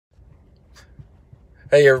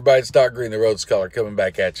Hey everybody, it's Doc Green, the Road Scholar, coming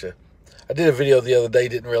back at you. I did a video the other day,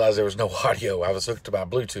 didn't realize there was no audio. I was hooked to my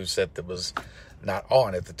Bluetooth set that was not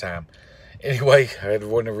on at the time. Anyway, I had to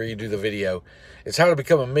redo the video. It's how to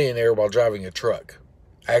become a millionaire while driving a truck.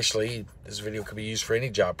 Actually, this video could be used for any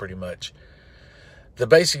job pretty much. The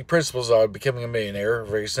basic principles of becoming a millionaire are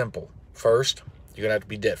very simple. First, you're going to have to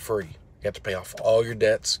be debt-free. You have to pay off all your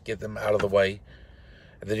debts, get them out of the way,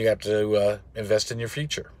 and then you have to invest in your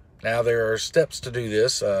future. Now, there are steps to do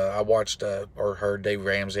this. I watched or heard Dave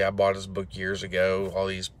Ramsey. I bought his book years ago, all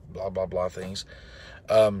these blah, blah, blah things.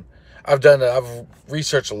 I've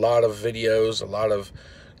researched a lot of videos, a lot of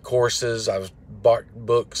courses. I've bought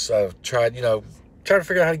books. I've tried to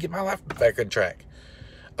figure out how to get my life back on track.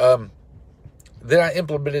 Then I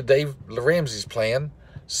implemented Dave Ramsey's plan,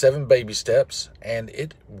 7 baby steps, and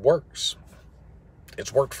it works.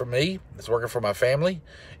 It's worked for me. It's working for my family.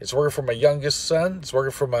 It's working for my youngest son. It's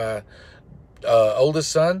working for my oldest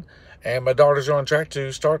son. And my daughters are on track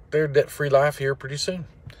to start their debt-free life here pretty soon.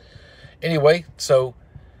 Anyway, so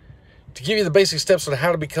to give you the basic steps on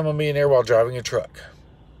how to become a millionaire while driving a truck.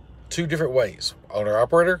 2 different ways.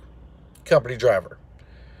 Owner-operator, company driver.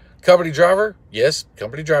 Company driver, yes,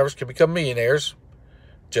 company drivers can become millionaires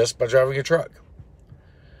just by driving a truck.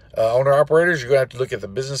 Owner-operators, you're going to have to look at the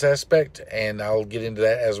business aspect, and I'll get into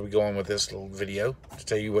that as we go on with this little video to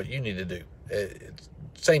tell you what you need to do. It's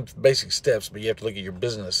same basic steps, but you have to look at your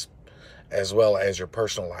business as well as your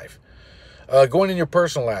personal life. Going in your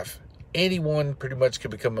personal life, anyone pretty much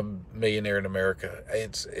can become a millionaire in America.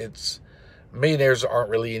 Millionaires aren't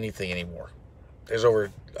really anything anymore. There's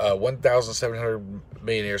over 1,700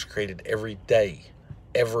 millionaires created every day,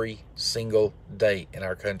 every single day in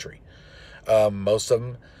our country. Most of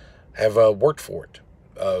them have worked for it.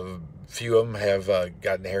 Few of them have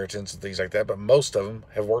got inheritance and things like that, but most of them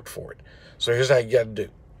have worked for it. So here's how you got to do.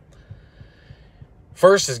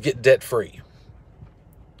 First is get debt-free.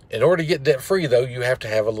 In order to get debt-free, though, you have to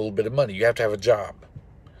have a little bit of money. You have to have a job.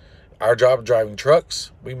 Our job, driving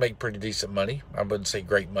trucks, we make pretty decent money. I wouldn't say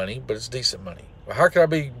great money, but it's decent money. Well, how can I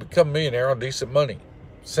become a millionaire on decent money?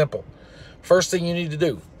 Simple. First thing you need to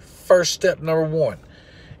do, first step number 1,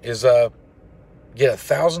 is get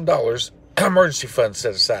 $1,000 emergency fund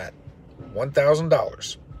set aside.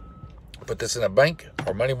 $1,000. Put this in a bank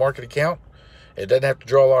or money market account. It doesn't have to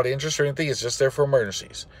draw a lot of interest or anything. It's just there for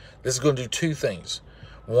emergencies. This is going to do 2 things.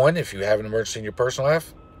 1, if you have an emergency in your personal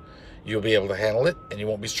life, you'll be able to handle it and you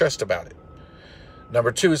won't be stressed about it.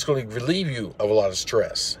 Number 2, it's going to relieve you of a lot of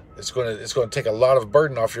stress. It's going to take a lot of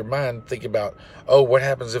burden off your mind thinking about, oh, what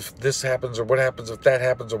happens if this happens, or what happens if that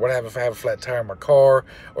happens, or what happens if I have a flat tire in my car,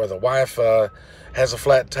 or the wife has a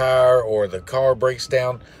flat tire, or the car breaks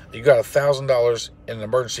down. You got $1,000 in an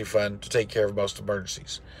emergency fund to take care of most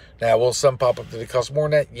emergencies. Now, will some pop up that it costs more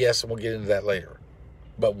than that? Yes, and we'll get into that later.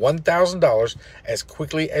 But $1,000 as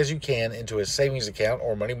quickly as you can into a savings account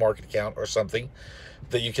or money market account or something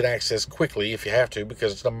that you can access quickly if you have to,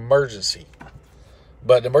 because it's an emergency.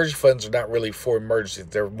 But emergency funds are not really for emergencies.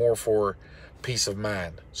 They're more for peace of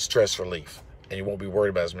mind, stress relief, and you won't be worried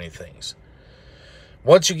about as many things.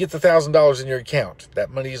 Once you get the $1,000 in your account, that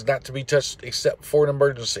money is not to be touched except for an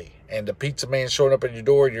emergency. And the pizza man showing up at your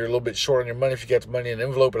door and you're a little bit short on your money if you got the money in an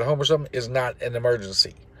envelope at home or something is not an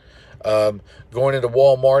emergency. Going into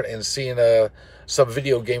Walmart and seeing some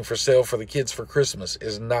video game for sale for the kids for Christmas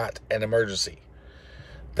is not an emergency.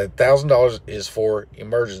 That $1,000 is for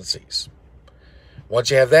emergencies. Once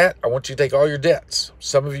you have that, I want you to take all your debts.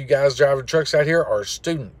 Some of you guys driving trucks out here are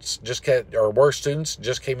students, were students,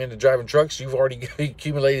 just came into driving trucks. You've already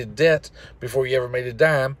accumulated debt before you ever made a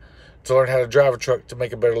dime to learn how to drive a truck to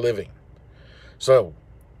make a better living. So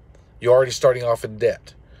you're already starting off in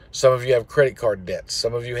debt. Some of you have credit card debts.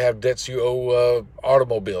 Some of you have debts you owe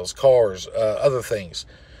automobiles, cars, other things,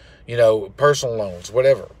 personal loans,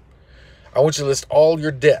 whatever. I want you to list all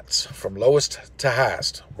your debts from lowest to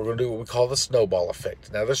highest. We're going to do what we call the snowball effect.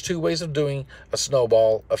 Now, there's 2 ways of doing a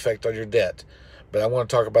snowball effect on your debt, but I want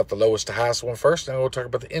to talk about the lowest to highest one first, and I'm going to talk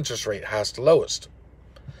about the interest rate, highest to lowest.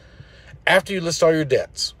 After you list all your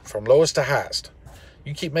debts from lowest to highest,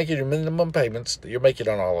 you keep making your minimum payments that you're making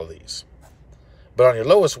on all of these. But on your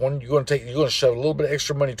lowest one, you're going to shove a little bit of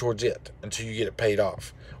extra money towards it until you get it paid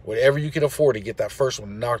off. Whatever you can afford to get that first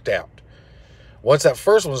one knocked out. Once that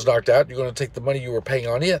first one's knocked out, you're going to take the money you were paying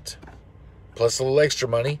on it, plus a little extra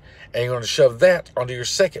money, and you're going to shove that onto your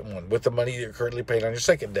second one with the money you're currently paying on your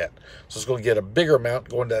second debt. So it's going to get a bigger amount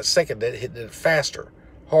going to that second debt, hitting it faster,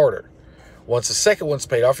 harder. Once the second one's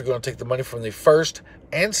paid off, you're going to take the money from the first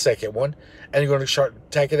and second one, and you're going to start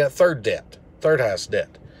attacking that third highest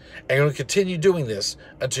debt. And you're going to continue doing this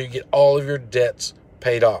until you get all of your debts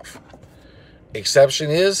paid off. Exception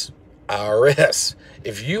is IRS.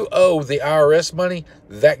 If you owe the IRS money,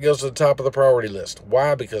 that goes to the top of the priority list.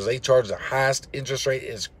 Why? Because they charge the highest interest rate.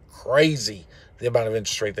 It's crazy the amount of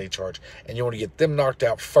interest rate they charge. And you want to get them knocked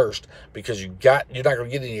out first, because you're not going to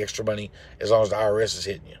get any extra money as long as the IRS is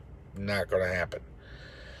hitting you. Not going to happen.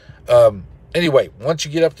 Anyway, once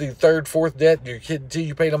you get up to your third, fourth debt, until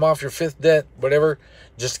you paid them off, your fifth debt, whatever,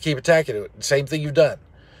 just to keep attacking it. Same thing you've done.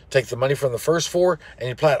 Take the money from the first four and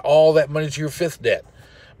you apply all that money to your fifth debt.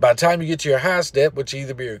 By the time you get to your highest debt, which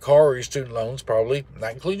either be your car or your student loans, probably,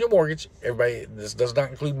 not including your mortgage. Everybody, this does not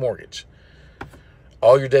include mortgage.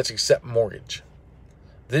 All your debts except mortgage.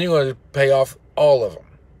 Then you're going to pay off all of them.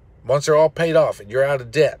 Once they're all paid off and you're out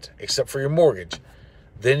of debt, except for your mortgage,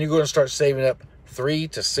 then you're going to start saving up 3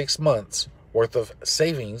 to 6 months worth of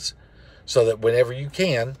savings, so that whenever you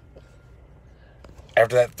can,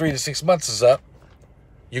 after that 3 to 6 months is up,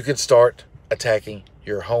 you can start attacking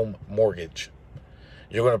your home mortgage.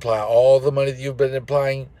 You're going to apply all the money that you've been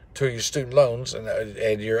applying to your student loans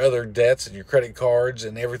and your other debts and your credit cards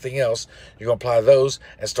and everything else. You're going to apply those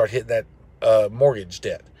and start hitting that mortgage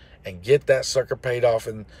debt and get that sucker paid off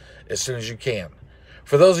as soon as you can.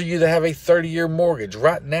 For those of you that have a 30-year mortgage,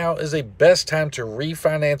 right now is the best time to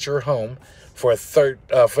refinance your home for a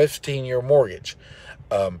 15-year mortgage.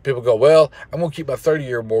 People go, well, I'm going to keep my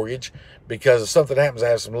 30-year mortgage because if something happens, I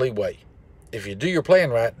have some leeway. If you do your plan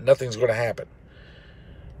right, nothing's going to happen.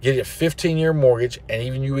 Get a 15-year mortgage, and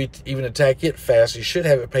even attack it fast, you should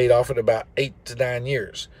have it paid off in about 8 to 9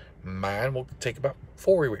 years. Mine will take about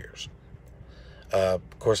 4 years. Of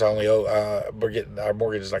course, I only owe, our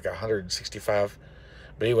mortgage is like $165.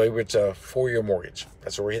 But anyway, it's a 4-year mortgage.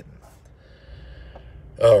 That's what we're hitting.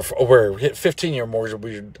 We're hit 15-year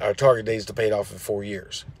mortgage. Our target date is to pay it off in 4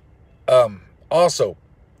 years. Also,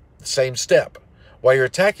 same step. While you're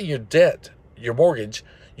attacking your debt, your mortgage,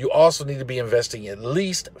 you also need to be investing at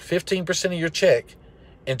least 15% of your check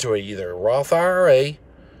into either a Roth IRA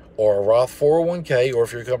or a Roth 401k, or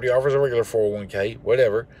if your company offers a regular 401k,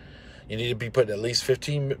 whatever, you need to be putting at least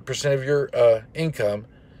 15% of your income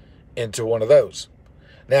into one of those.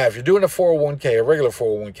 Now, if you're doing a 401k, a regular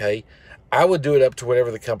 401k, I would do it up to whatever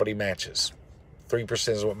the company matches. 3%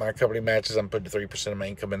 is what my company matches. I'm putting 3% of my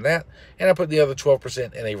income in that, and I put the other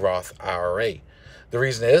 12% in a Roth IRA. The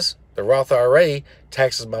reason is the Roth IRA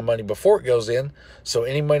taxes my money before it goes in, so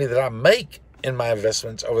any money that I make in my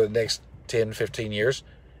investments over the next 10, 15 years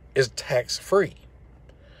is tax-free.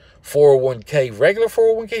 401k, regular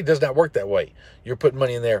 401k does not work that way. You're putting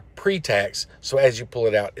money in there pre-tax, so as you pull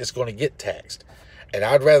it out, it's going to get taxed. And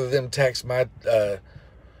I'd rather them tax my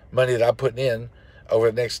money that I'm putting in over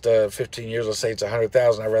the next 15 years. Let's say it's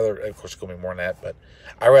 $100,000. I'd rather, of course, it's going to be more than that, but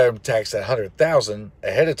I'd rather tax that $100,000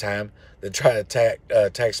 ahead of time than try to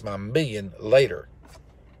tax my million later.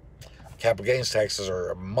 Capital gains taxes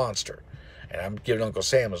are a monster, and I'm giving Uncle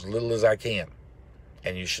Sam as little as I can,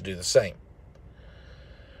 and you should do the same.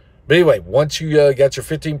 But anyway, once you got your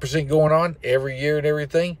 15% going on every year and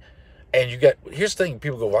everything, and here's the thing,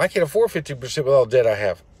 people go, well, I can't afford 15% with all the debt I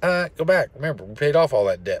have. Go back. Remember, we paid off all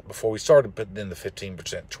that debt before we started putting in the 15%,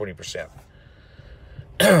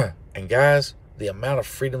 20%. And guys, the amount of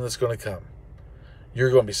freedom that's going to come. You're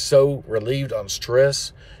going to be so relieved on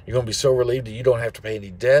stress. You're going to be so relieved that you don't have to pay any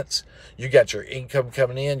debts. You got your income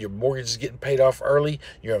coming in. Your mortgage is getting paid off early.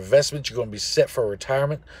 Your investments, you're going to be set for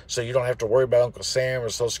retirement, so you don't have to worry about Uncle Sam or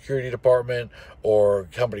Social Security Department or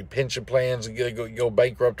company pension plans and go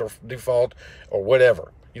bankrupt or default or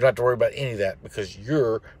whatever. You don't have to worry about any of that because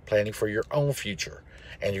you're planning for your own future.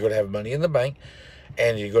 And you're going to have money in the bank,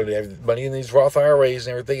 and you're going to have money in these Roth IRAs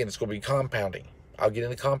and everything, and it's going to be compounding. I'll get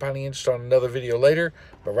into compounding interest on another video later,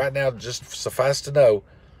 but right now, just suffice to know,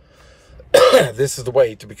 this is the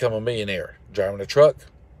way to become a millionaire. Driving a truck,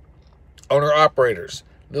 owner-operators,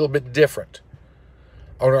 a little bit different.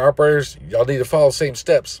 Owner-operators, y'all need to follow the same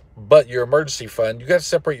steps, but your emergency fund, you got to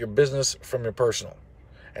separate your business from your personal.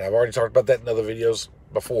 And I've already talked about that in other videos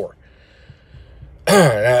before.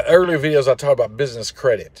 Now, earlier videos, I talked about business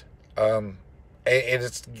credit. And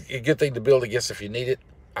it's a good thing to build, I guess, if you need it.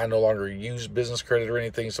 I no longer use business credit or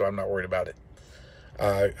anything, so I'm not worried about it.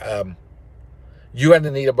 You have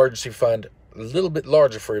to need an emergency fund a little bit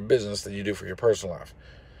larger for your business than you do for your personal life.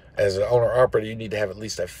 As an owner-operator, you need to have at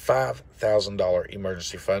least a $5,000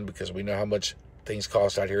 emergency fund because we know how much things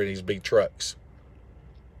cost out here in these big trucks.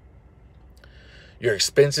 Your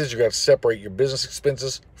expenses, you got to separate your business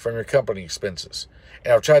expenses from your company expenses.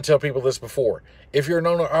 And I've tried to tell people this before. If you're an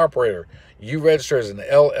owner-operator, you register as an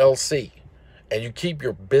LLC, and you keep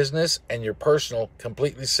your business and your personal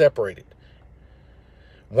completely separated.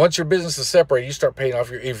 Once your business is separated, you start paying off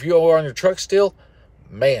if you owe on your truck still,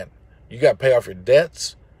 man, You got to pay off your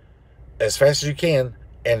debts as fast as you can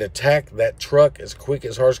and attack that truck as quick,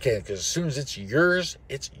 as hard as you can, because as soon as it's yours,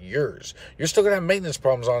 it's yours. You're still going to have maintenance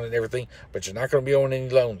problems on it and everything, but you're not going to be owing any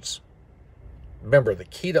loans. Remember, the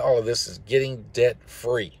key to all of this is getting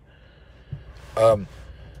debt-free.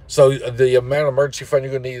 So the amount of emergency fund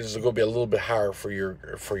you're going to need is going to be a little bit higher for your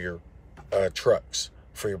trucks,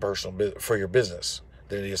 for your business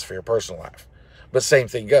than it is for your personal life. But same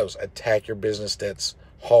thing goes. Attack your business debts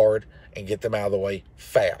hard and get them out of the way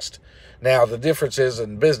fast. Now, the difference is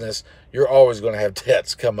in business, you're always going to have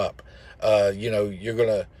debts come up.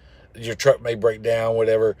 Your truck may break down,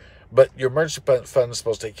 whatever, but your emergency fund is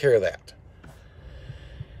supposed to take care of that.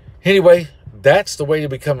 Anyway, that's the way to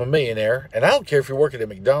become a millionaire. And I don't care if you're working at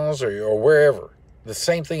McDonald's or wherever. The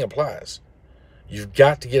same thing applies. You've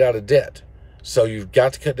got to get out of debt. So you've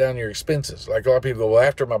got to cut down your expenses. Like a lot of people go, well,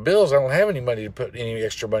 after my bills, I don't have any money to put any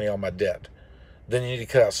extra money on my debt. Then you need to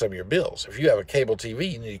cut out some of your bills. If you have a cable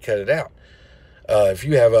TV, you need to cut it out. If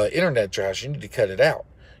you have internet at your house, you need to cut it out.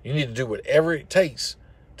 You need to do whatever it takes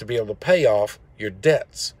to be able to pay off your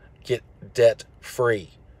debts. Get debt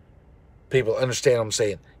free. People understand what I'm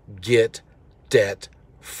saying. Get debt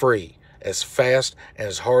free. As fast and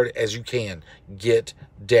as hard as you can. Get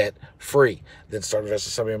debt free. Then start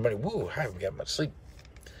investing some of your money. Woo, I haven't got much sleep.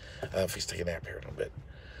 If he's taking a nap here in a little bit.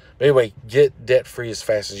 But anyway, get debt free as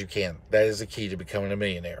fast as you can. That is the key to becoming a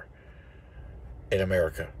millionaire in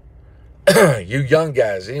America. You young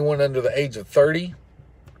guys, anyone under the age of 30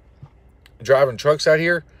 driving trucks out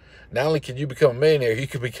here, not only can you become a millionaire, you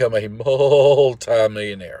can become a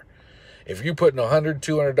multi-millionaire. If you're putting $100,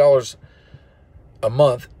 $200 a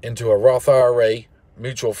month into a Roth IRA,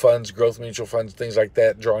 mutual funds, growth mutual funds, things like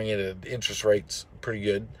that, drawing it at interest rates pretty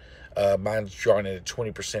good. Mine's drawing it at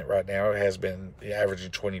 20% right now. It has been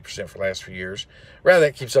averaging 20% for the last few years. Whether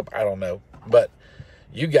that keeps up, I don't know. But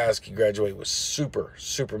you guys can graduate with super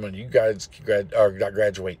money. You guys can not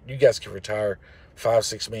graduate. You guys can retire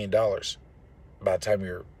 $5-6 million by the time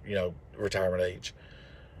you're, retirement age.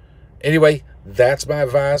 Anyway, that's my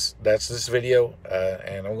advice. That's this video,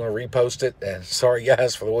 and I'm going to repost it. And sorry,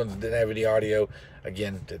 guys, for the ones that didn't have any audio.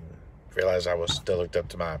 Again, didn't realize I was still hooked up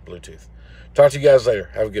to my Bluetooth. Talk to you guys later.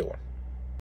 Have a good one.